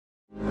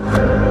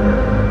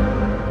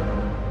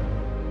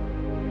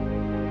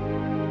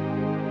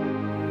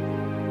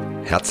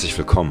Herzlich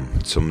willkommen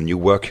zum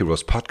New Work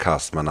Heroes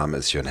Podcast. Mein Name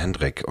ist Jörn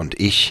Hendrik und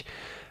ich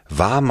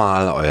war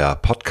mal euer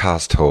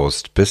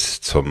Podcast-Host bis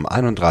zum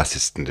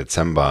 31.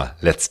 Dezember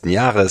letzten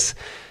Jahres.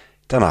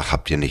 Danach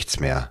habt ihr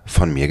nichts mehr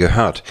von mir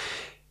gehört.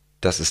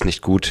 Das ist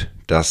nicht gut,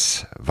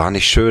 das war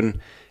nicht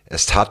schön.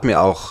 Es tat mir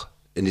auch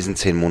in diesen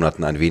 10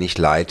 Monaten ein wenig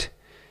leid,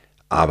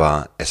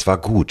 aber es war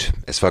gut.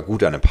 Es war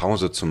gut, eine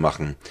Pause zu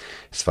machen.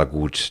 Es war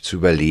gut zu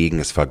überlegen.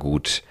 Es war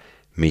gut,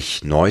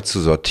 mich neu zu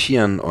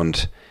sortieren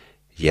und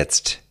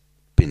jetzt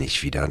bin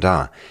ich wieder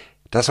da.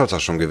 Das soll es auch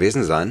schon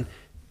gewesen sein,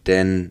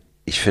 denn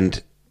ich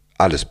finde,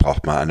 alles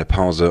braucht mal eine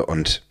Pause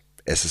und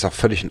es ist auch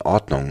völlig in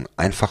Ordnung,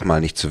 einfach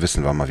mal nicht zu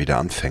wissen, wann man wieder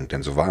anfängt,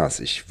 denn so war es.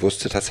 Ich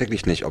wusste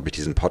tatsächlich nicht, ob ich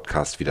diesen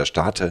Podcast wieder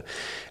starte.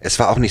 Es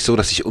war auch nicht so,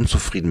 dass ich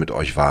unzufrieden mit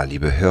euch war,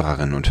 liebe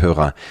Hörerinnen und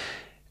Hörer.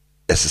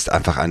 Es ist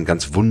einfach ein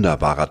ganz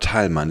wunderbarer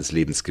Teil meines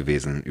Lebens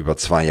gewesen, über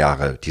 2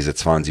 Jahre diese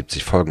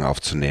 72 Folgen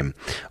aufzunehmen.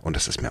 Und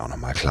das ist mir auch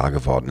nochmal klar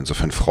geworden.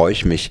 Insofern freue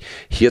ich mich,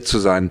 hier zu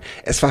sein.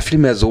 Es war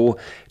vielmehr so,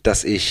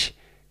 dass ich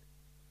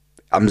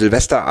am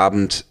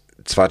Silvesterabend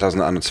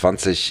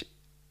 2021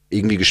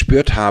 irgendwie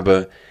gespürt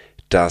habe,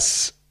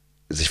 dass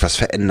sich was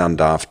verändern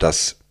darf,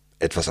 dass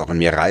etwas auch in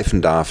mir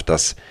reifen darf,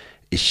 dass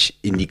ich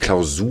in die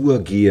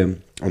Klausur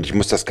gehe und ich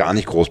muss das gar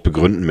nicht groß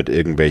begründen mit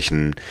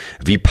irgendwelchen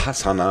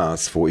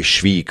Vipassanas, wo ich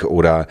schwieg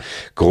oder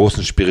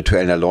großen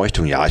spirituellen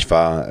Erleuchtungen. Ja, ich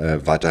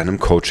war weiterhin im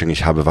Coaching,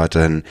 ich habe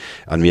weiterhin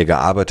an mir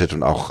gearbeitet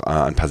und auch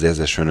ein paar sehr,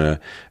 sehr schöne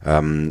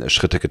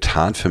Schritte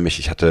getan für mich.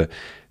 Ich hatte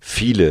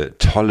viele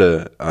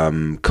tolle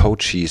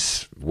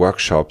Coaches,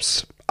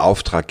 Workshops,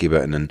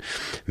 AuftraggeberInnen,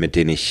 mit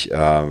denen ich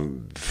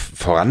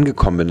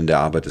vorangekommen bin in der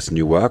Arbeit des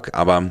New Work,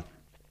 aber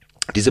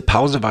diese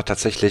Pause war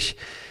tatsächlich,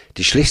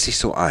 die schlich sich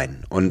so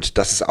ein und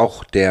das ist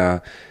auch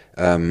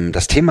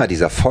das Thema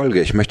dieser Folge.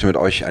 Ich möchte mit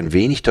euch ein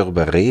wenig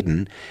darüber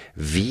reden,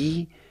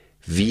 wie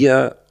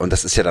wir, und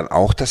das ist ja dann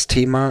auch das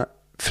Thema,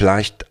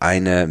 vielleicht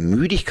eine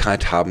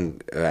Müdigkeit haben,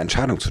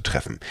 Entscheidungen zu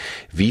treffen,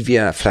 wie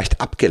wir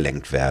vielleicht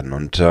abgelenkt werden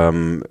und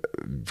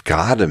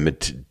gerade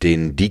mit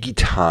den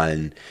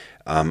digitalen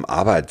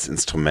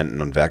Arbeitsinstrumenten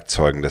und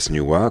Werkzeugen des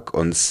New Work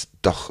uns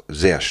doch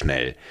sehr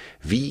schnell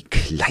wie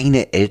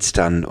kleine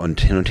Elstern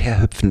und hin und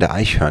her hüpfende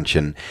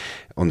Eichhörnchen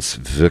uns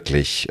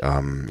wirklich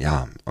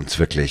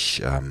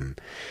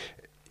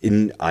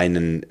in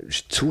einen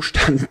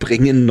Zustand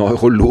bringen,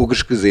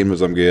 neurologisch gesehen mit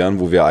unserem Gehirn,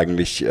 wo wir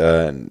eigentlich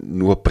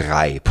nur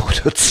Brei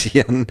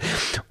produzieren.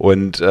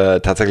 Und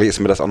tatsächlich ist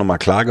mir das auch nochmal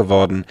klar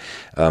geworden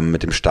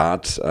mit dem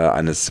Start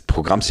eines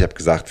Programms. Ich habe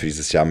gesagt, für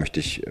dieses Jahr möchte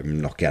ich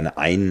noch gerne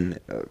ein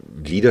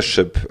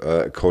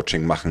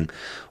Leadership-Coaching machen.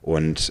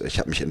 Und ich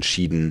habe mich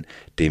entschieden,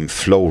 dem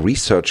Flow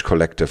Research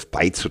Collective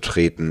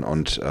beizutreten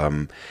und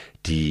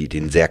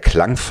den sehr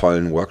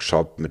klangvollen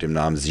Workshop mit dem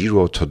Namen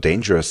Zero to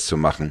Dangerous zu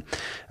machen.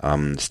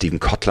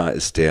 Steven Kotler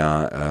ist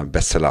der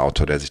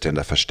Bestseller-Autor, der sich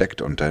dahinter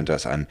versteckt und dahinter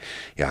ist ein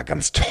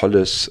ganz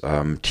tolles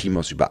Team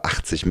aus über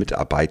 80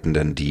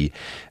 Mitarbeitenden, die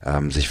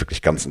sich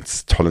wirklich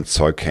ganz toll ins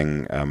Zeug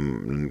hängen,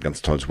 ein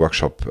ganz tolles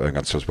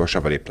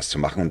Workshop-Erlebnis zu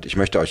machen. Und ich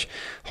möchte euch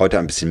heute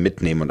ein bisschen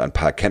mitnehmen und ein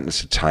paar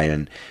Erkenntnisse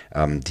teilen,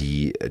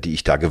 die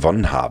ich da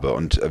gewonnen habe.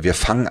 Und wir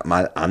fangen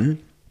mal an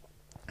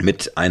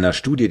mit einer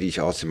Studie, die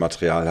ich aus dem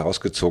Material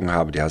herausgezogen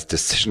habe, die heißt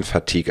Decision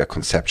Fatigue, a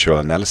Conceptual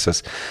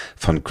Analysis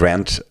von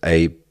Grant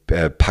A.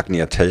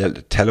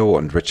 Pagnatello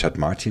und Richard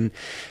Martin,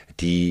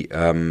 die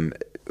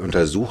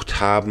untersucht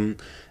haben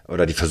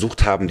oder die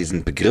versucht haben,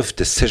 diesen Begriff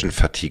Decision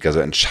Fatigue, also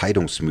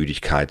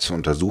Entscheidungsmüdigkeit, zu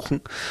untersuchen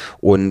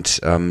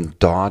und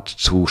dort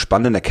zu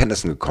spannenden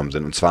Erkenntnissen gekommen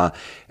sind. Und zwar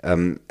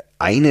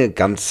eine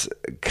ganz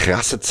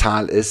krasse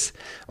Zahl ist,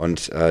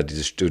 und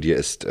diese Studie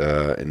ist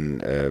in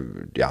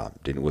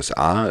den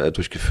USA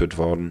durchgeführt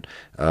worden.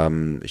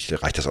 Ich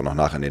reiche das auch noch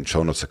nach in den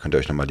Shownotes, da könnt ihr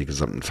euch nochmal die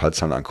gesamten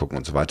Fallzahlen angucken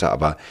und so weiter.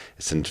 Aber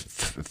es sind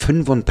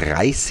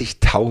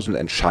 35.000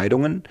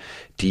 Entscheidungen,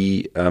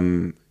 die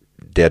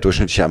der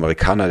durchschnittliche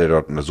Amerikaner, der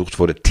dort untersucht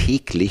wurde,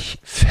 täglich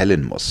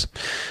fällen muss.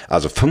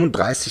 Also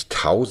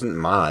 35.000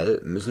 Mal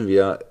müssen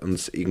wir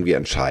uns irgendwie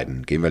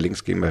entscheiden. Gehen wir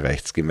links, gehen wir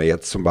rechts? Gehen wir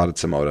jetzt zum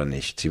Badezimmer oder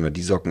nicht? Ziehen wir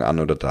die Socken an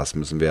oder das?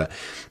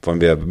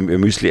 Wollen wir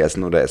Müsli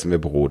essen oder essen wir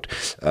Brot?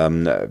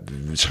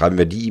 Schreiben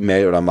wir die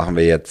E-Mail oder machen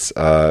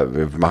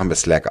wir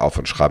Slack auf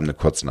und schreiben eine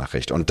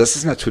Kurznachricht? Und das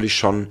ist natürlich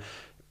schon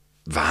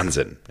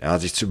Wahnsinn, ja,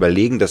 sich zu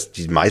überlegen, dass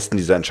die meisten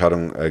dieser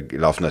Entscheidungen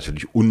laufen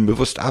natürlich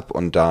unbewusst ab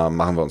und da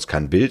machen wir uns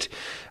kein Bild,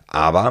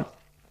 aber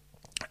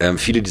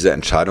viele dieser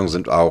Entscheidungen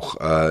sind auch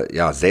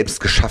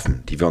selbst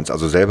geschaffen, die wir uns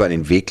also selber in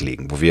den Weg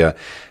legen, wo wir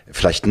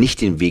vielleicht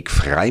nicht den Weg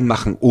frei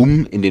machen,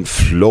 um in den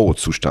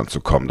Flow-Zustand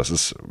zu kommen. Das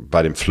ist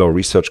bei dem Flow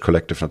Research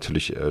Collective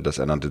natürlich das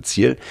ernannte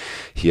Ziel,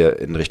 hier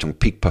in Richtung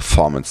Peak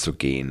Performance zu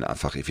gehen,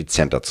 einfach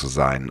effizienter zu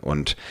sein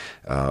und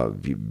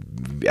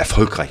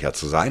erfolgreicher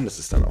zu sein. Das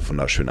ist dann auch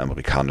wunderschön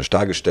amerikanisch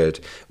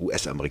dargestellt,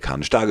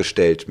 US-amerikanisch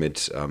dargestellt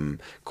mit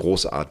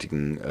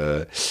großartigen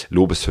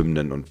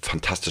Lobeshymnen und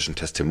fantastischen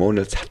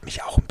Testimonials. Hat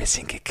mich auch ein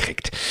bisschen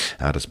gekriegt.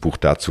 Ja, das Buch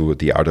dazu,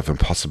 The Art of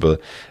Impossible,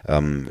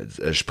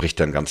 spricht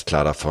dann ganz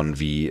klar davon,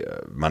 wie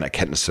man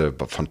Erkenntnisse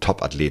von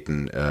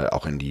Top-Athleten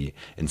auch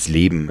ins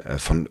Leben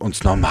von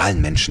uns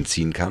normalen Menschen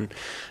ziehen kann.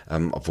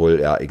 Obwohl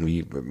ja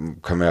irgendwie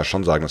können wir ja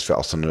schon sagen, dass wir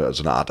auch so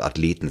eine Art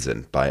Athleten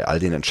sind bei all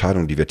den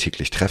Entscheidungen, die wir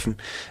täglich treffen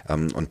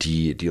und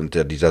die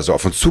da so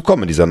auf uns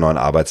zukommen in dieser neuen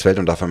Arbeitswelt,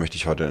 und davon möchte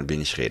ich heute ein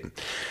wenig reden.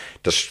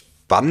 Das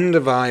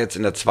Spannende war jetzt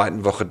in der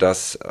zweiten Woche,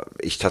 dass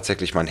ich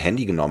tatsächlich mein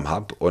Handy genommen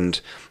habe,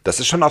 und das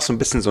ist schon auch so ein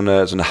bisschen so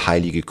eine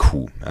heilige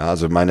Kuh. Ja,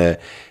 also meine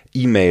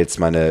E-Mails,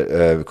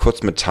 meine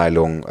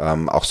Kurzmitteilungen,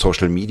 auch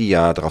Social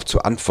Media, darauf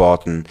zu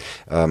antworten,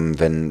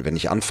 wenn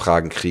ich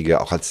Anfragen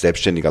kriege, auch als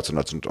Selbstständiger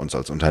und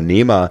als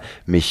Unternehmer,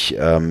 mich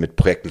mit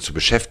Projekten zu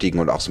beschäftigen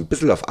und auch so ein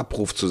bisschen auf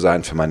Abruf zu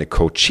sein für meine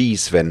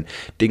Coaches, wenn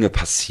Dinge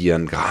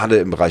passieren, gerade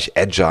im Bereich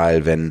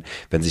Agile,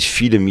 wenn sich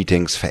viele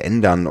Meetings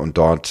verändern und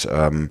dort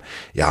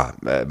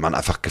man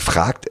einfach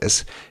gefragt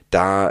ist.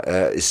 Da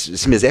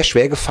ist mir sehr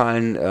schwer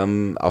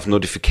gefallen, auf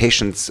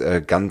Notifications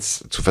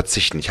ganz zu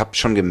verzichten. Ich habe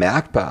schon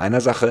gemerkt bei einer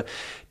Sache,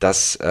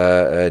 dass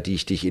die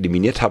ich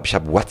eliminiert habe. Ich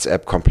habe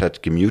WhatsApp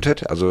komplett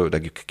gemutet, also da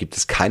gibt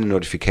es keine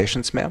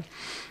Notifications mehr.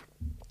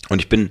 Und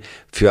ich bin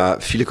für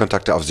viele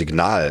Kontakte auf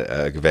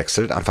Signal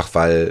gewechselt, einfach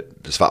weil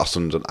das war auch so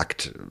ein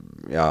Akt,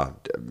 ja,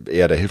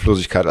 eher der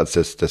Hilflosigkeit als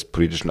des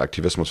politischen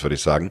Aktivismus, würde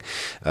ich sagen,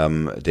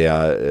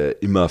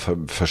 der immer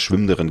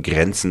verschwimmenderen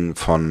Grenzen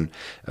von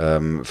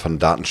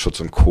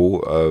Datenschutz und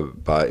Co.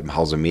 Im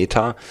Hause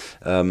Meta,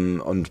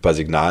 und bei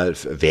Signal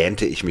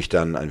wähnte ich mich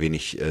dann ein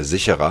wenig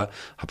sicherer,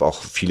 habe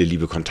auch viele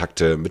liebe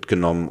Kontakte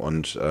mitgenommen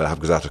und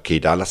habe gesagt,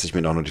 okay, da lasse ich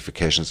mir noch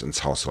Notifications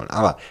ins Haus holen.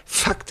 Aber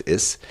Fakt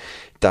ist,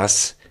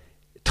 dass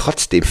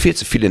trotzdem viel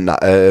zu viele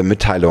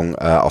Mitteilungen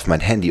auf mein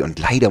Handy und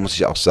leider muss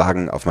ich auch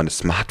sagen, auf meine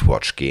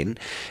Smartwatch gehen.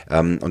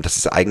 Und das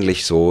ist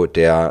eigentlich so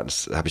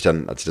das habe ich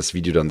dann, als ich das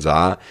Video dann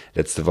sah,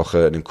 letzte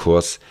Woche in dem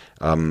Kurs,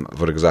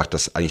 wurde gesagt,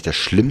 dass eigentlich der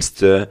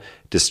schlimmste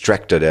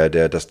Distractor,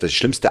 die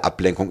schlimmste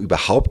Ablenkung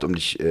überhaupt, um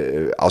dich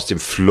aus dem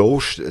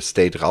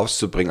Flow-State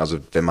rauszubringen, also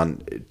wenn man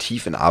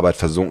tief in Arbeit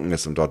versunken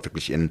ist und dort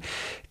wirklich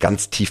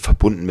ganz tief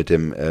verbunden mit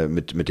dem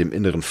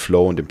inneren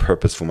Flow und dem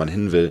Purpose, wo man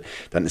hin will,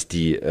 dann ist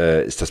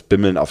das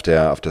Bimmeln auf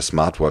der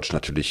Smartwatch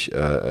natürlich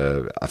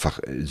einfach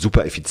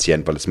super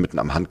effizient, weil es mitten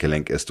am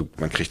Handgelenk ist.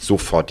 Man kriegt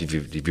sofort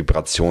die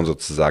Vibration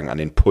sozusagen an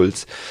den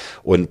Puls,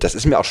 und das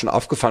ist mir auch schon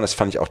aufgefallen, das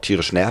fand ich auch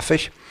tierisch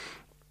nervig.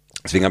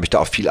 Deswegen habe ich da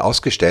auch viel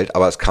ausgestellt,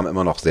 aber es kam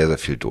immer noch sehr, sehr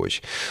viel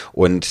durch.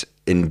 Und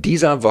in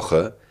dieser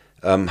Woche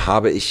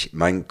habe ich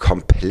mein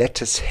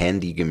komplettes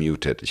Handy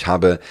gemutet. Ich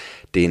habe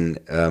den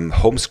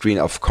Homescreen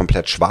auf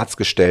komplett schwarz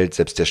gestellt,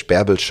 selbst der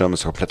Sperrbildschirm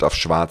ist komplett auf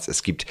schwarz.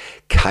 Es gibt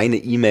keine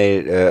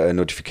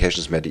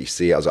E-Mail-Notifications mehr, die ich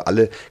sehe. Also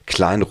alle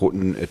kleinen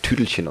roten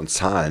Tüdelchen und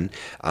Zahlen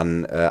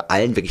an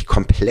allen wirklich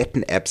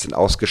kompletten Apps sind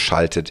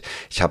ausgeschaltet.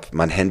 Ich habe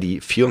mein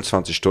Handy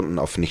 24 Stunden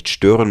auf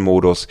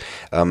Nicht-Stören-Modus.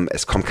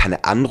 Es kommen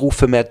keine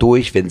Anrufe mehr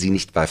durch, wenn sie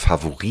nicht bei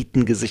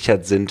Favoriten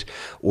gesichert sind,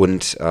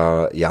 und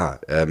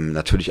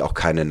natürlich auch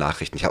keine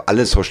Nachrichten. Ich habe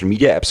alle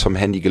Social-Media-Apps vom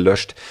Handy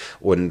gelöscht,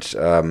 und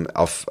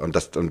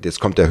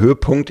jetzt kommt der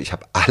Höhepunkt. Ich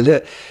habe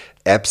alle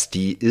Apps,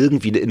 die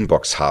irgendwie eine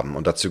Inbox haben,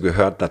 und dazu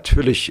gehört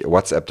natürlich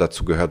WhatsApp,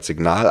 dazu gehört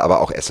Signal,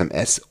 aber auch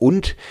SMS,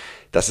 und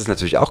das ist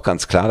natürlich auch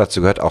ganz klar,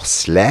 dazu gehört auch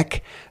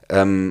Slack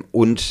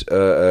und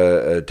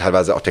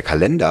teilweise auch der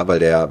Kalender, weil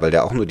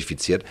der auch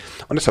notifiziert,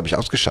 und das habe ich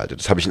ausgeschaltet.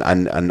 Das habe ich in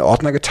einen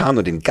Ordner getan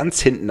und den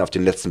ganz hinten auf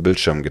den letzten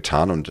Bildschirm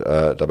getan, und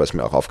dabei ist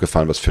mir auch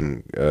aufgefallen, was für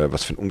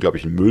einen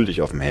unglaublichen Müll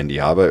ich auf dem Handy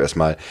habe.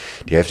 Erstmal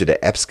die Hälfte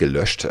der Apps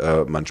gelöscht,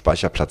 mein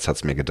Speicherplatz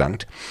hat's mir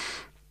gedankt.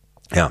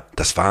 Ja,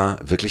 das war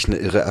wirklich eine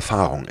irre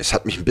Erfahrung. Es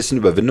hat mich ein bisschen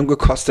Überwindung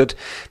gekostet,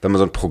 wenn man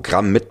so ein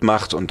Programm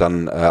mitmacht und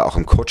dann auch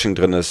im Coaching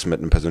drin ist mit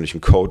einem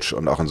persönlichen Coach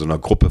und auch in so einer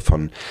Gruppe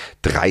von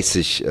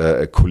 30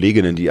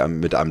 Kolleginnen, die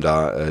mit einem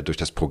da durch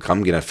das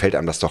Programm gehen, dann fällt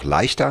einem das doch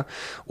leichter,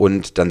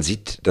 und dann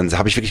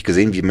habe ich wirklich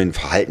gesehen, wie mein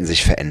Verhalten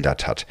sich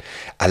verändert hat.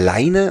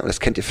 Alleine, und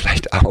das kennt ihr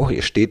vielleicht auch,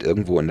 ihr steht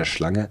irgendwo in der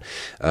Schlange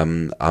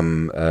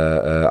am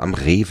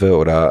Rewe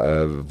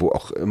oder wo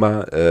auch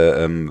immer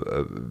im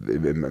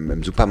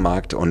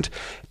Supermarkt, und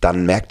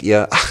dann merkt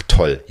ihr, ach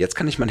toll, jetzt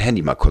kann ich mein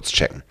Handy mal kurz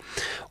checken.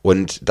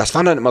 Und das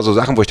waren dann immer so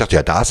Sachen, wo ich dachte,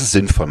 ja, da ist es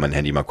sinnvoll, mein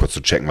Handy mal kurz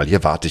zu checken, weil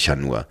hier warte ich ja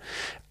nur.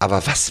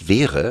 Aber was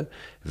wäre,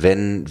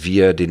 wenn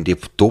wir den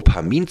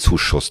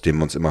Dopaminzuschuss, den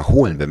wir uns immer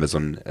holen, wenn wir so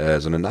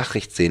eine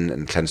Nachricht sehen,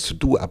 ein kleines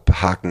To-Do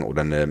abhaken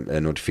oder eine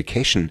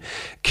Notification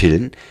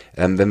killen,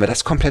 wenn wir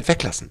das komplett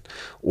weglassen?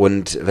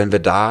 Und wenn wir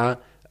da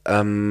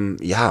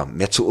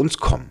mehr zu uns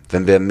kommen,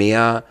 wenn wir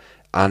mehr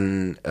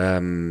an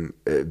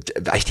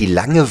eigentlich die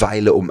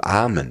Langeweile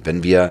umarmen,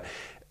 wenn wir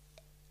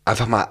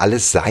einfach mal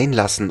alles sein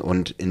lassen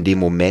und in dem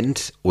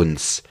Moment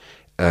uns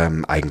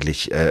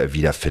eigentlich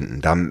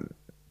wiederfinden.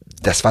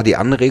 Das war die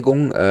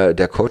Anregung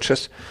der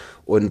Coaches,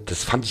 und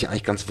das fand ich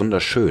eigentlich ganz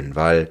wunderschön,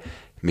 weil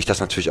mich das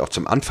natürlich auch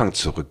zum Anfang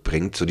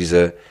zurückbringt, so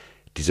diese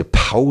diese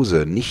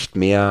Pause, nicht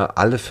mehr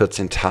alle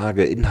 14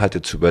 Tage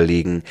Inhalte zu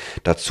überlegen,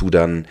 dazu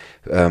dann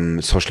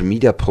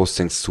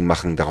Social-Media-Postings zu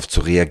machen, darauf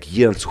zu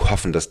reagieren, zu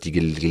hoffen, dass die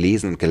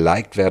gelesen und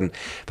geliked werden.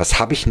 Was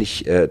habe ich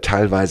nicht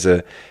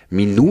teilweise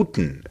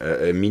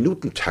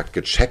Minutentakt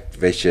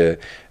gecheckt, welche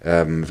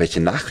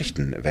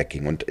Nachrichten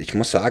weggingen. Und ich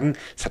muss sagen,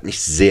 es hat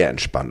mich sehr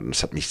entspannt und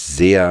es hat mich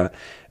sehr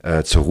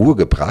zur Ruhe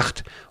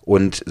gebracht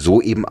und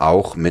so eben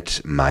auch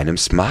mit meinem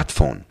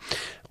Smartphone.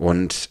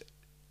 Und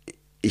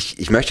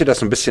ich möchte das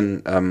so ein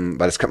bisschen,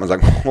 weil das kann man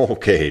sagen,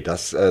 okay,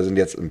 das sind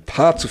jetzt ein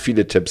paar zu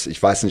viele Tipps.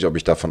 Ich weiß nicht, ob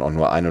ich davon auch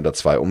nur 1 oder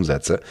 2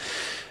 umsetze.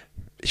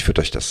 Ich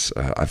würde euch das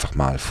einfach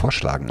mal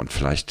vorschlagen und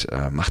vielleicht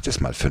macht es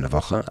mal für eine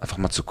Woche, einfach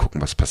mal zu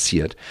gucken, was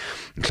passiert.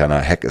 Ein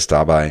kleiner Hack ist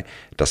dabei,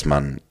 dass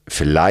man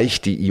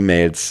vielleicht die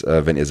E-Mails,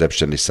 wenn ihr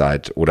selbstständig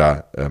seid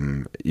oder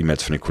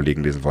E-Mails von den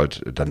Kollegen lesen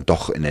wollt, dann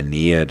doch in der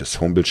Nähe des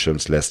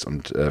Homebildschirms lässt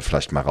und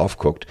vielleicht mal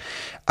raufguckt.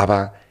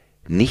 Aber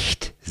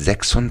nicht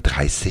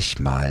 36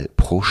 Mal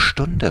pro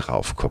Stunde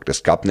raufguckt.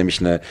 Es gab nämlich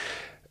eine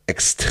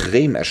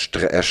extrem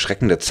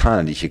erschreckende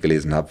Zahl, die ich hier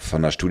gelesen habe, von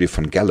einer Studie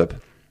von Gallup,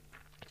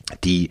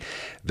 die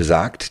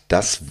besagt,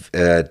 dass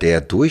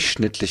der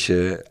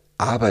durchschnittliche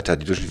Arbeiter,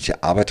 die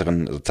durchschnittliche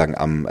Arbeiterin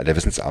sozusagen der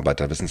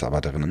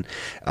Wissensarbeiterinnen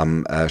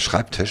am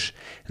Schreibtisch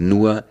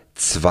nur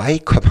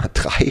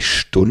 2,3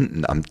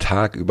 Stunden am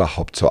Tag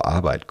überhaupt zur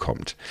Arbeit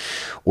kommt.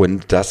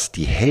 Und dass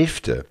die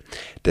Hälfte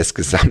des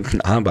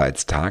gesamten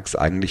Arbeitstags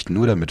eigentlich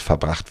nur damit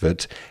verbracht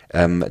wird,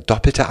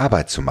 doppelte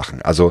Arbeit zu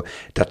machen. Also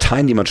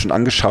Dateien, die man schon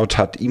angeschaut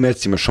hat,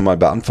 E-Mails, die man schon mal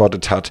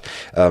beantwortet hat,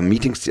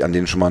 Meetings, an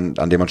denen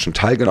man schon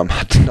teilgenommen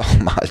hat,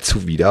 nochmal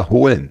zu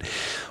wiederholen.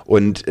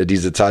 Und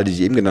diese Zahl, die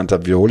ich eben genannt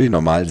habe, wiederhole ich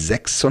nochmal,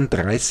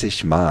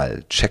 36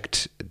 Mal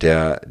checkt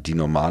die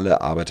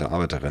normale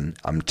Arbeiterin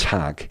am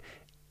Tag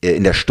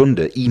in der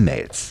Stunde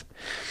E-Mails.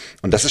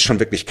 Und das ist schon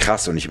wirklich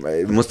krass. Und ich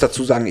muss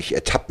dazu sagen, ich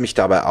ertappe mich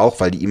dabei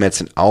auch, weil die E-Mails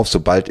sind auf,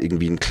 sobald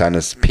irgendwie ein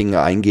kleines Ping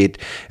eingeht,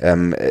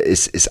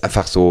 ist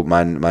einfach so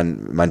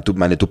meine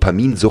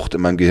Dopaminsucht in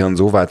meinem Gehirn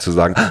so weit zu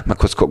sagen, mal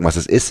kurz gucken, was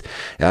es ist.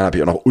 Ja, dann habe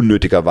ich auch noch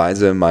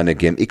unnötigerweise meine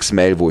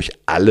GMX-Mail, wo ich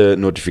alle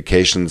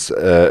Notifications,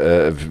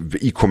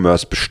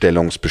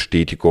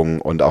 E-Commerce-Bestellungsbestätigungen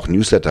und auch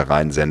Newsletter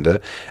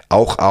reinsende,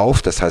 auch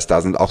auf. Das heißt,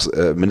 da sind auch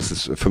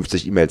mindestens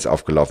 50 E-Mails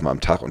aufgelaufen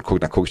am Tag und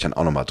da gucke ich dann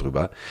auch nochmal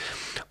drüber.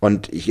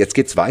 Und jetzt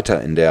geht's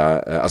weiter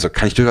also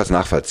kann ich durchaus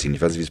nachvollziehen,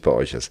 ich weiß nicht, wie es bei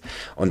euch ist.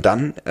 Und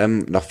dann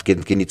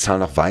gehen die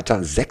Zahlen noch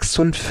weiter,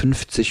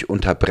 56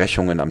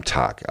 Unterbrechungen am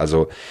Tag.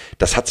 Also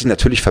das hat sich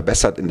natürlich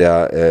verbessert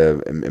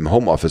im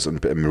Homeoffice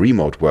und im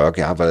Remote Work,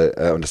 ja,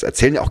 weil, und das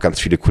erzählen ja auch ganz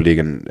viele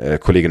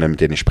Kolleginnen,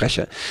 mit denen ich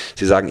spreche.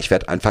 Sie sagen, ich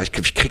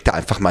krieg da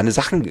einfach meine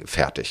Sachen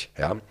fertig,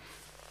 ja.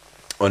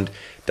 Und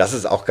das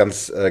ist auch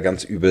ganz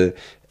übel.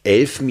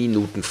 11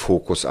 Minuten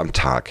Fokus am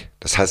Tag.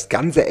 Das heißt,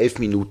 ganze 11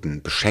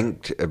 Minuten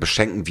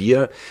beschenken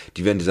wir,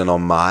 die wir in dieser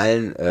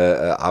normalen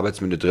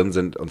Arbeitsminute drin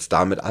sind, uns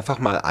damit einfach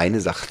mal eine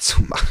Sache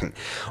zu machen.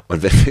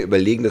 Und wenn wir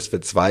überlegen, dass wir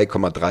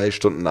 2,3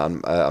 Stunden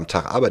am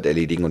Tag Arbeit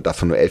erledigen und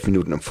davon nur 11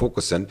 Minuten im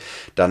Fokus sind,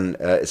 dann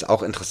ist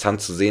auch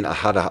interessant zu sehen,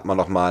 aha, da hat man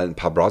noch mal ein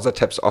paar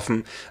Browser-Tabs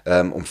offen,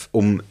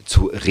 um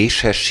zu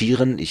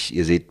recherchieren.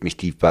 Ihr seht mich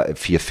die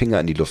 4 Finger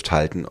in die Luft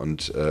halten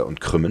und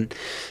krümmen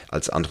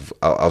als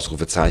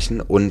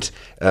Ausrufezeichen und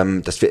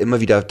dass wir immer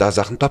wieder da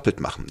Sachen doppelt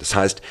machen. Das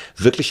heißt,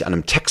 wirklich an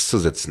einem Text zu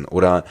sitzen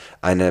oder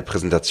eine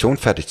Präsentation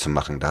fertig zu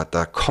machen,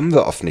 da kommen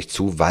wir oft nicht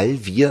zu,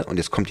 weil wir, und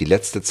jetzt kommt die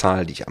letzte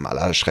Zahl, die ich am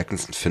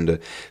allererschreckendsten finde,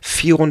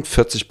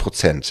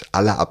 44%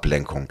 aller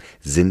Ablenkungen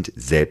sind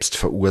selbst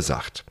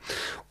verursacht.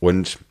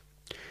 Und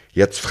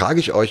jetzt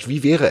frage ich euch,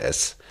 wie wäre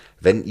es,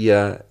 wenn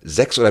ihr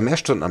 6 oder mehr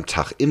Stunden am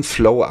Tag im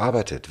Flow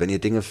arbeitet, wenn ihr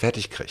Dinge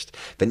fertig kriegt,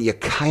 wenn ihr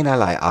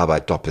keinerlei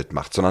Arbeit doppelt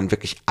macht, sondern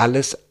wirklich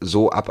alles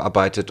so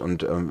abarbeitet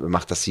und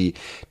macht, dass sie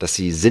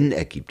Sinn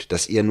ergibt,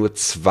 dass ihr nur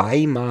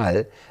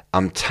 2-mal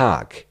am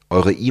Tag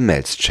eure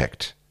E-Mails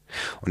checkt.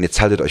 Und jetzt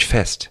haltet euch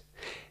fest,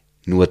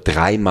 nur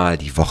 3-mal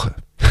die Woche.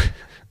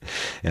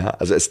 Ja,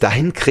 also es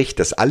dahin kriegt,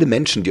 dass alle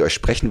Menschen, die euch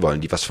sprechen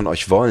wollen, die was von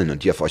euch wollen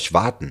und die auf euch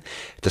warten,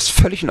 das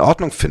völlig in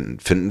Ordnung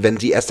finden, wenn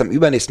sie erst am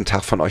übernächsten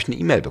Tag von euch eine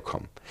E-Mail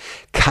bekommen.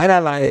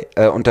 Keinerlei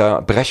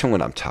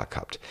Unterbrechungen am Tag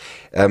habt.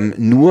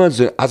 Nur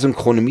so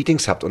asynchrone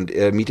Meetings habt und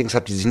Meetings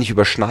habt, die sich nicht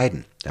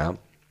überschneiden. Ja.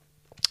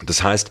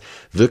 Das heißt,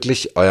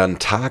 wirklich euren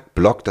Tag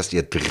blockt, dass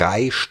ihr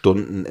 3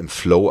 Stunden im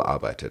Flow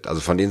arbeitet.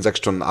 Also von den 6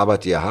 Stunden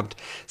Arbeit, die ihr habt,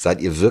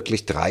 seid ihr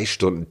wirklich 3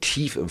 Stunden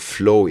tief im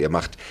Flow. Ihr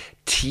macht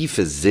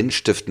tiefe,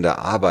 sinnstiftende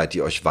Arbeit,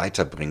 die euch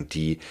weiterbringt,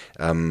 die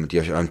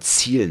euch eurem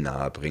Ziel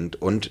nahe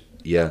bringt und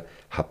ihr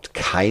habt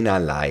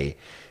keinerlei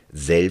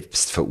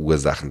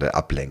selbstverursachende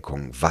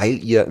Ablenkung,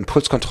 weil ihr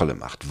Impulskontrolle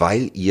macht,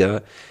 weil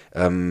ihr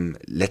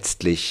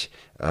letztlich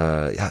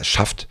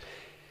schafft,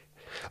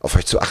 auf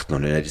euch zu achten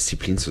und in der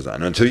Disziplin zu sein.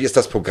 Und natürlich ist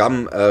das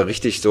Programm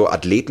richtig so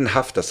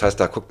athletenhaft, das heißt,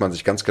 da guckt man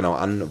sich ganz genau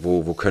an,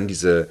 wo können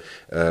diese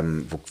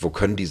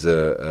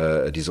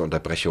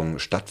Unterbrechungen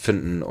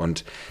stattfinden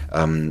und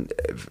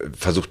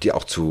versucht die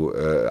auch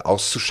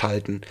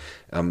auszuschalten.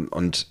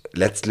 Und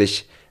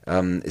letztlich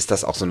ist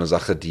das auch so eine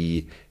Sache,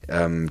 die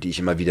die ich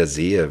immer wieder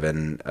sehe,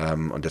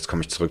 und jetzt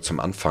komme ich zurück zum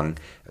Anfang,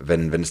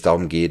 wenn es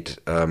darum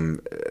geht,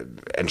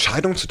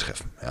 Entscheidungen zu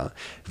treffen. Ja?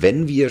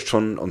 Wenn wir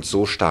schon uns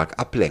so stark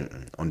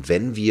ablenken und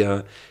wenn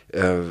wir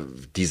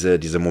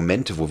diese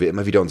Momente, wo wir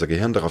immer wieder unser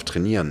Gehirn darauf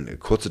trainieren,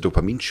 kurze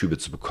Dopaminschübe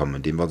zu bekommen,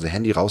 indem wir unser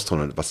Handy raustun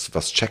und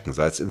was checken,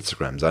 sei es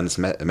Instagram, sei es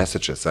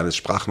Messages, sei es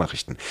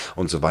Sprachnachrichten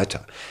und so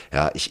weiter.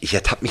 Ja, ich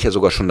ertappe mich ja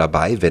sogar schon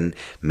dabei, wenn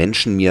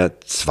Menschen mir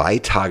 2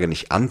 Tage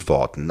nicht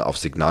antworten auf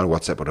Signal,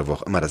 WhatsApp oder wo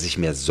auch immer, dass ich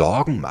mir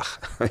Sorgen mache.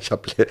 Ich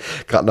habe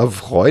gerade einer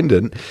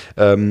Freundin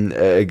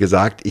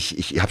gesagt,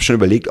 ich habe schon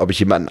überlegt, ob ich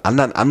jemanden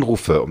anderen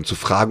anrufe, um zu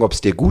fragen, ob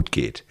es dir gut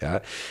geht.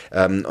 Ja?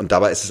 Und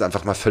dabei ist es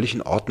einfach mal völlig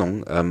in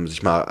Ordnung,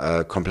 sich mal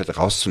komplett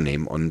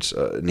rauszunehmen und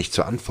nicht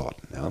zu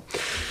antworten. Ja?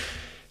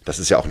 Das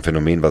ist ja auch ein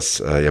Phänomen, was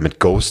ja mit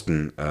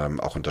Ghosten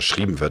auch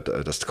unterschrieben wird.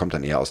 Das kommt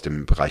dann eher aus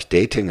dem Bereich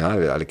Dating. Ja?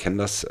 Wir alle kennen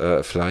das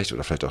vielleicht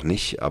oder vielleicht auch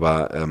nicht.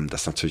 Aber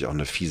das ist natürlich auch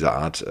eine fiese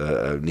Art,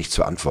 nicht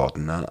zu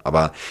antworten. Ne?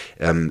 Aber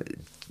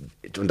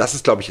und das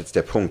ist, glaube ich, jetzt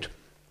der Punkt,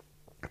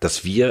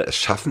 dass wir es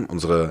schaffen,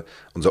 unser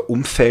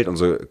Umfeld,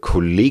 unsere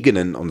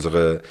Kolleginnen,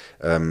 unsere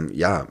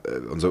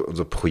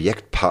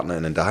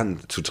ProjektpartnerInnen dahin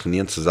zu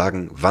trainieren, zu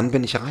sagen, wann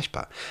bin ich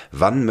erreichbar?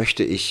 Wann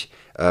möchte ich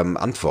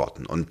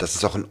antworten? Und dass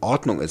es auch in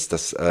Ordnung ist,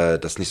 dass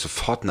nicht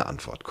sofort eine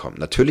Antwort kommt.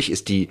 Natürlich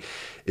ist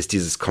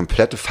dieses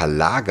komplette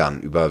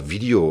Verlagern über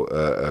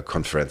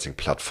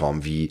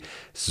Videoconferencing-Plattformen wie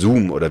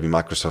Zoom oder wie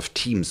Microsoft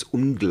Teams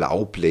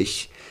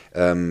unglaublich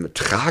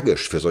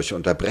tragisch für solche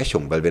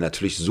Unterbrechungen, weil wir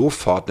natürlich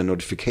sofort eine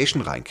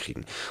Notification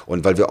reinkriegen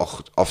und weil wir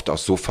auch oft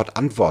sofort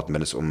antworten,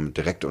 wenn es um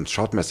Direct- und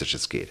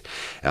Short-Messages geht.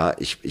 Ja,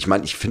 ich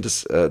meine, ich finde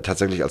es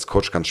tatsächlich als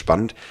Coach ganz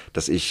spannend,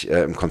 dass ich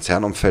im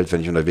Konzernumfeld, wenn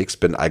ich unterwegs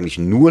bin, eigentlich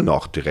nur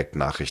noch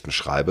Direktnachrichten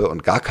schreibe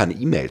und gar keine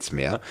E-Mails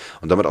mehr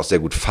und damit auch sehr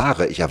gut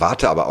fahre. Ich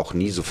erwarte aber auch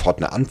nie sofort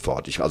eine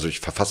Antwort. Ich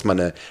verfasse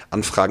meine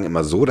Anfragen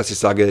immer so, dass ich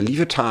sage,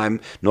 leave your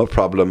time, no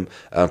problem,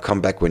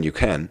 come back when you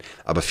can.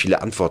 Aber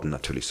viele antworten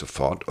natürlich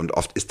sofort und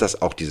oft ist das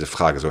auch diese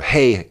Frage so,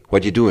 hey,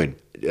 what you doing?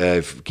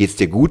 Geht's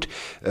dir gut?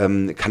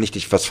 Kann ich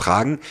dich was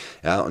fragen?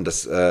 Ja, und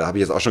das habe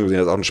ich jetzt auch schon gesehen,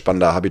 das ist auch ein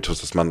spannender Habitus,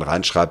 dass man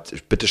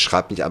reinschreibt, bitte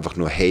schreib nicht einfach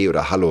nur hey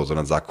oder hallo,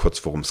 sondern sag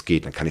kurz, worum es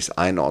geht. Dann kann ich es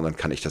einordnen,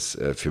 dann kann ich das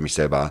für mich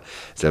selber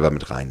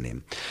mit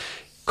reinnehmen.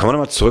 Kommen wir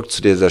nochmal zurück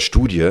zu dieser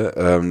Studie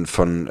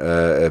von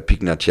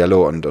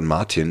Pignatiello und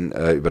Martin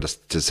über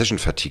das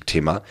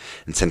Decision-Fatigue-Thema.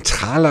 Ein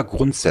zentraler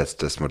Grundsatz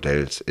des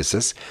Modells ist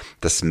es,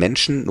 dass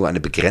Menschen nur eine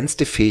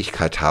begrenzte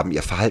Fähigkeit haben,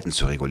 ihr Verhalten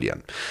zu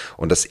regulieren.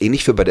 Und das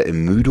ähnlich wie bei der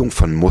Ermüdung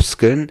von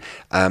Muskeln,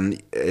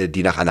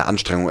 die nach einer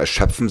Anstrengung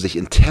erschöpfen, sich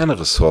interne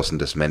Ressourcen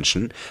des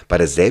Menschen bei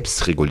der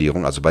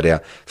Selbstregulierung, also bei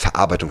der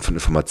Verarbeitung von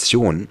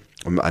Informationen,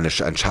 um eine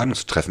Entscheidung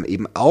zu treffen,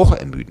 eben auch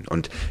ermüden.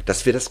 Und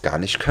dass wir das gar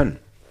nicht können.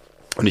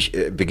 Und ich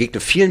begegne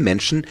vielen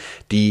Menschen,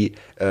 die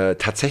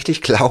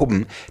tatsächlich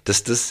glauben,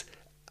 dass das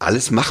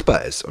alles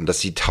machbar ist und dass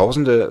sie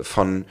Tausende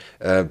von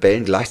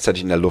Bällen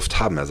gleichzeitig in der Luft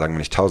haben. Ja, sagen wir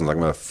nicht 1000,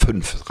 sagen wir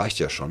 5, das reicht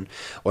ja schon.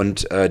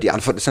 Und die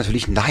Antwort ist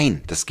natürlich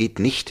nein, das geht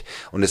nicht.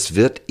 Und es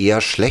wird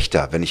eher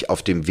schlechter, wenn ich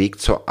auf dem Weg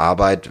zur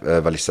Arbeit,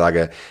 weil ich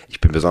sage, ich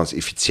bin besonders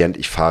effizient,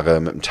 ich fahre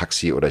mit dem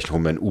Taxi oder ich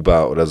hole mir ein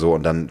Uber oder so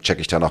und dann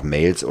checke ich da noch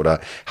Mails oder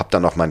habe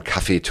dann noch meinen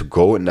Kaffee to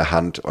go in der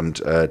Hand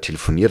und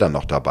telefoniere dann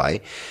noch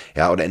dabei.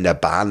 Ja, oder in der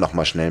Bahn noch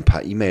mal schnell ein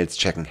paar E-Mails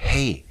checken.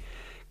 Hey,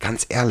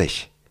 ganz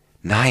ehrlich,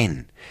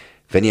 nein.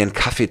 Wenn ihr einen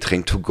Kaffee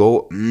trinkt, to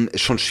go,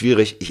 ist schon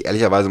schwierig. Ich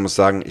ehrlicherweise muss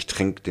sagen, ich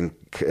trinke den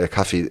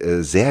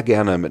Kaffee sehr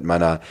gerne mit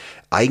meiner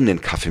eigenen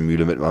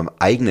Kaffeemühle, mit meinem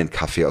eigenen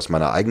Kaffee aus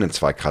meiner eigenen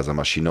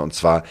Zweikreisermaschine und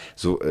zwar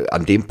so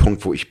an dem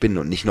Punkt, wo ich bin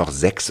und nicht noch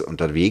 6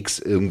 unterwegs,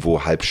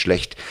 irgendwo halb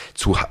schlecht,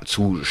 zu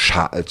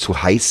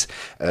heiß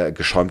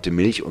geschäumte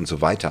Milch und so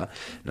weiter.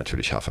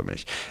 Natürlich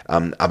Hafermilch.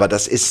 Aber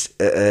das ist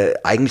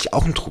eigentlich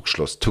auch ein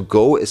Trugschluss. To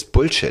go ist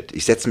Bullshit.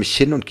 Ich setze mich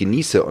hin und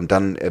genieße und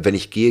dann, wenn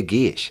ich gehe,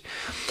 gehe ich.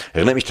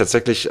 Erinnere mich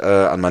tatsächlich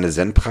an meine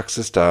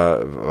Zen-Praxis,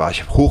 da war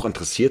ich hoch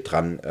interessiert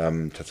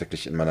dran,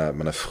 tatsächlich in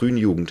meiner frühen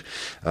Jugend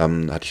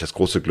hatte ich das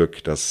große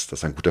Glück,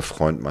 dass ein guter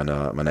Freund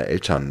meiner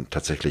Eltern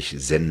tatsächlich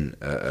Zen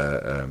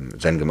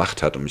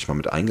gemacht hat und mich mal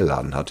mit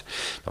eingeladen hat.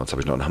 Damals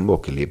habe ich noch in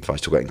Hamburg gelebt, war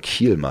ich sogar in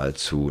Kiel mal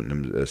zu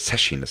einem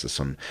Session, das ist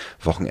so ein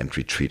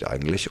Wochenend-Retreat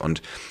eigentlich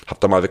und habe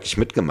da mal wirklich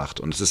mitgemacht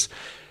und es ist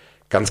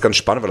ganz, ganz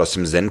spannend, weil aus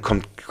dem Zen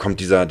kommt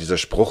dieser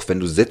Spruch, wenn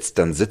du sitzt,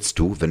 dann sitzt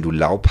du, wenn du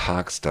Laub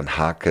hakst, dann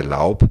hake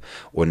Laub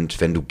und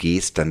wenn du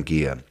gehst, dann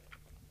gehe.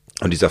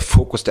 Und dieser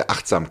Fokus der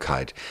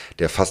Achtsamkeit,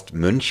 der fast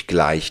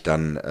mönchgleich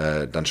dann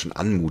schon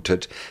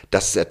anmutet,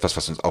 das ist etwas,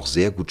 was uns auch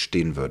sehr gut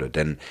stehen würde.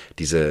 Denn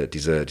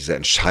diese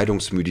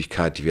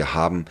Entscheidungsmüdigkeit, die wir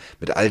haben,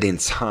 mit all den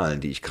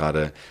Zahlen, die ich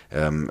gerade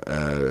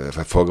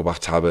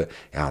hervorgebracht habe,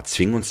 ja,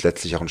 zwingen uns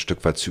letztlich auch ein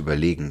Stück weit zu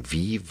überlegen,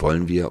 wie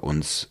wollen wir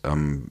uns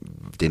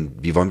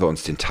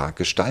den Tag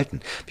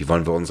gestalten? Wie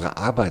wollen wir unsere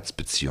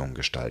Arbeitsbeziehungen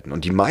gestalten?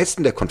 Und die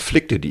meisten der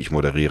Konflikte, die ich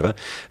moderiere,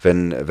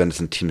 wenn es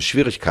in Teams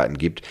Schwierigkeiten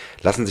gibt,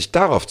 lassen sich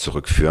darauf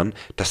zurückführen,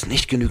 davon, dass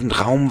nicht genügend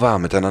Raum war,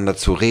 miteinander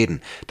zu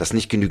reden, dass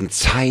nicht genügend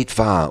Zeit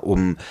war,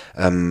 um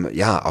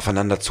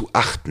aufeinander zu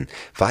achten,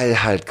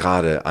 weil halt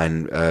gerade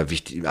ein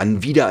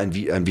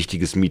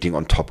wichtiges Meeting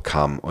on top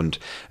kam und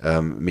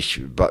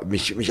mich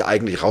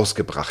eigentlich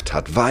rausgebracht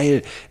hat,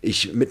 weil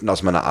ich mitten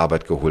aus meiner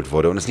Arbeit geholt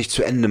wurde und es nicht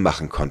zu Ende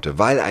machen konnte,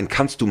 weil ein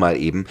kannst du mal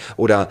eben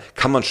oder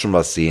kann man schon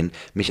was sehen,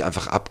 mich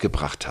einfach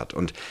abgebracht hat.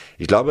 Und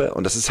ich glaube,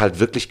 und das ist halt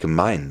wirklich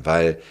gemein,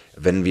 weil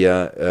wenn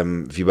wir,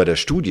 wie bei der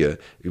Studie,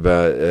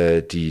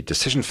 über die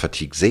Decision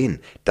Fatigue sehen,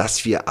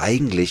 dass wir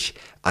eigentlich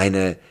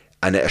eine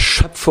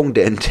Erschöpfung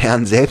der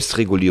internen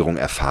Selbstregulierung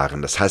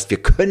erfahren. Das heißt,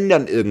 wir können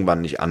dann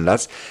irgendwann nicht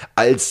anders,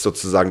 als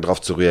sozusagen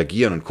darauf zu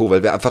reagieren und Co.,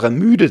 weil wir einfach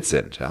ermüdet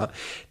sind. Ja?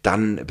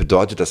 Dann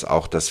bedeutet das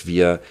auch, dass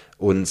wir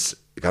uns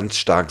ganz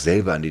stark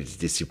selber in die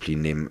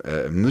Disziplin nehmen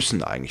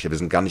müssen eigentlich. Wir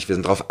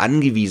sind darauf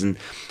angewiesen,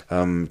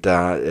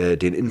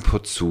 den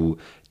Input zu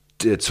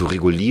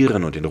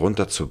regulieren und den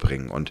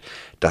runterzubringen. Und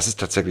das ist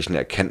tatsächlich eine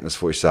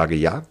Erkenntnis, wo ich sage,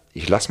 ja,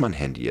 ich lasse mein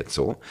Handy jetzt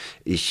so.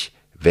 Ich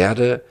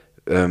werde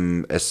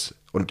es,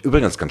 und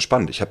übrigens ganz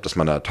spannend, ich habe das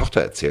meiner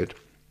Tochter erzählt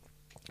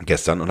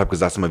gestern und habe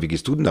gesagt, sag mal, wie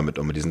gehst du denn damit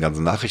um, mit diesen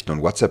ganzen Nachrichten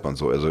und WhatsApp und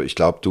so? Also ich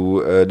glaube,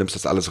 du nimmst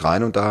das alles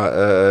rein und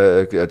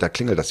da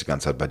klingelt das die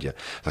ganze Zeit bei dir.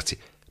 Sagt sie,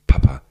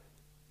 Papa,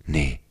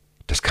 nee,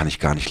 das kann ich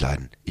gar nicht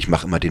leiden. Ich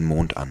mache immer den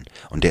Mond an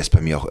und der ist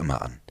bei mir auch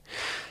immer an.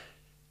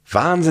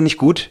 Wahnsinnig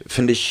gut,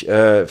 finde ich,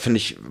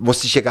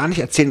 musste ich ja gar nicht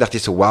erzählen, dachte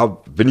ich so, wow,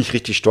 bin ich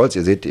richtig stolz.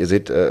 Ihr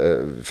seht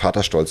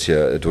Vaterstolz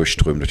hier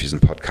durchströmen durch diesen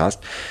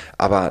Podcast.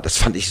 Aber das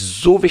fand ich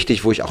so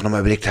wichtig, wo ich auch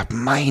nochmal überlegt habe,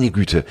 meine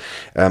Güte,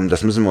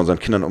 das müssen wir unseren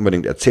Kindern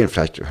unbedingt erzählen.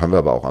 Vielleicht hören wir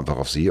aber auch einfach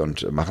auf sie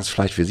und machen es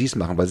vielleicht, wie sie es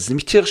machen, weil es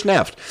nämlich tierisch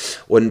nervt.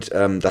 Und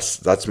das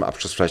sei zum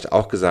Abschluss vielleicht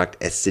auch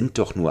gesagt, es sind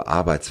doch nur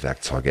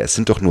Arbeitswerkzeuge, es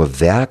sind doch nur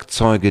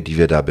Werkzeuge, die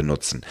wir da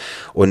benutzen.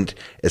 Und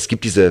es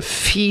gibt diese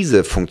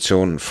fiese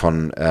Funktion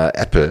von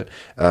Apple,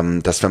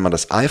 dass wenn man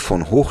das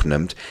iPhone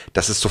hochnimmt,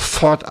 dass es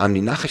sofort einem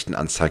die Nachrichten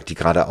anzeigt, die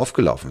gerade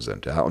aufgelaufen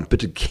sind. Ja? Und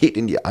bitte geht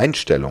in die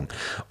Einstellung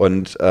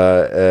und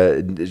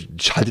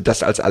schaltet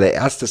das als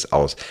allererstes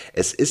aus.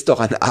 Es ist doch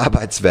ein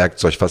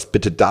Arbeitswerkzeug, was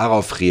bitte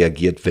darauf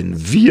reagiert,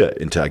 wenn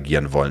wir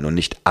interagieren wollen und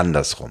nicht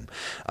andersrum.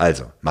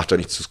 Also, macht euch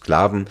nicht zu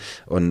Sklaven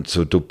und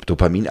zu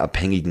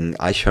dopaminabhängigen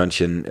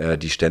Eichhörnchen,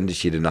 die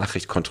ständig jede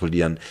Nachricht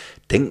kontrollieren.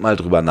 Denkt mal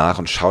drüber nach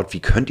und schaut, wie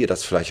könnt ihr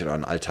das vielleicht in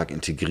euren Alltag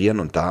integrieren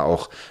und da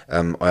auch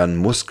euren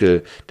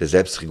Muskel der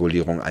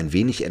Selbstregulierung ein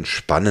wenig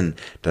entspannen,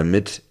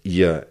 damit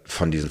ihr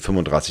von diesen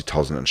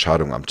 35.000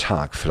 Entscheidungen am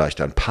Tag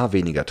vielleicht ein paar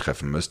weniger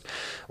treffen müsst.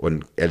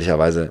 Und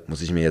ehrlicherweise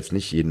muss ich mir jetzt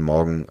nicht jeden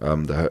Morgen,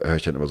 da höre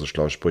ich dann immer so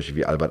schlaue Sprüche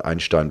wie Albert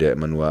Einstein, der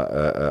immer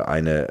nur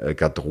eine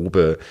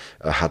Garderobe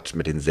hat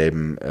mit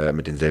denselben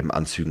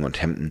Anzügen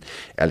und Hemden.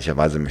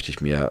 Ehrlicherweise möchte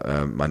ich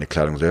mir meine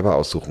Kleidung selber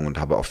aussuchen und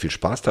habe auch viel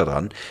Spaß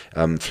daran.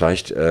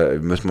 Vielleicht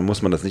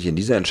muss man das nicht in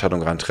diese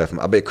Entscheidung reintreffen,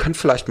 aber ihr könnt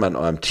vielleicht mal in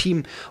eurem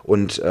Team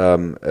und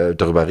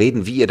darüber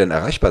reden, wie ihr denn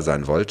erreichbar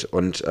sein wollt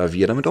und wie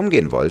ihr damit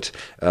umgehen wollt,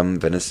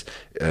 wenn es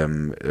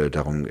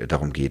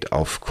darum geht,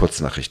 auf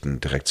Kurznachrichten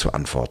direkt zu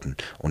antworten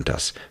und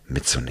das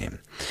mitzunehmen.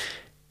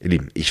 Ihr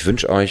Lieben, ich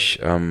wünsche euch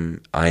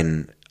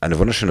eine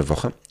wunderschöne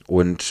Woche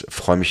und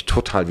freue mich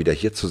total, wieder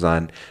hier zu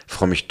sein.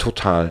 Freue mich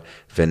total,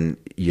 wenn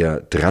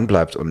ihr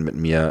dranbleibt und mit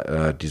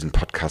mir diesen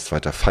Podcast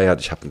weiter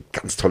feiert. Ich habe ein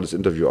ganz tolles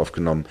Interview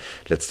aufgenommen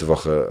letzte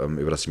Woche,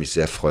 über das ich mich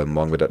sehr freue.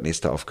 Morgen wird das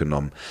nächste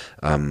aufgenommen.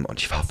 Und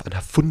ich war auf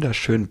einer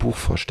wunderschönen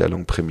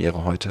Buchvorstellung,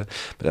 Premiere heute,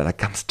 mit einer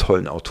ganz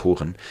tollen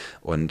Autorin.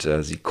 Und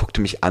sie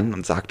guckte mich an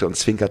und sagte und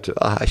zwinkerte,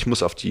 ich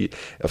muss auf die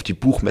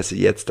Buchmesse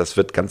jetzt. Das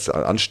wird ganz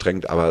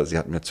anstrengend, aber sie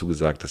hat mir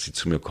zugesagt, dass sie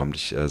zu mir kommt.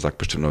 Ich sage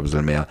bestimmt noch ein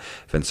bisschen mehr,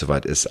 wenn es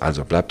soweit ist.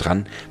 Also bleibt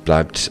dran,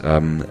 bleibt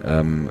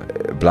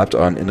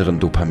euren inneren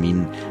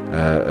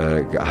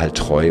Dopamin-Gehalt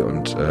treu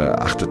und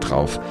achtet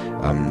drauf.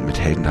 Mit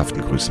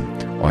heldenhaften Grüßen,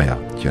 euer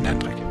Jörn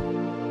Hendrik.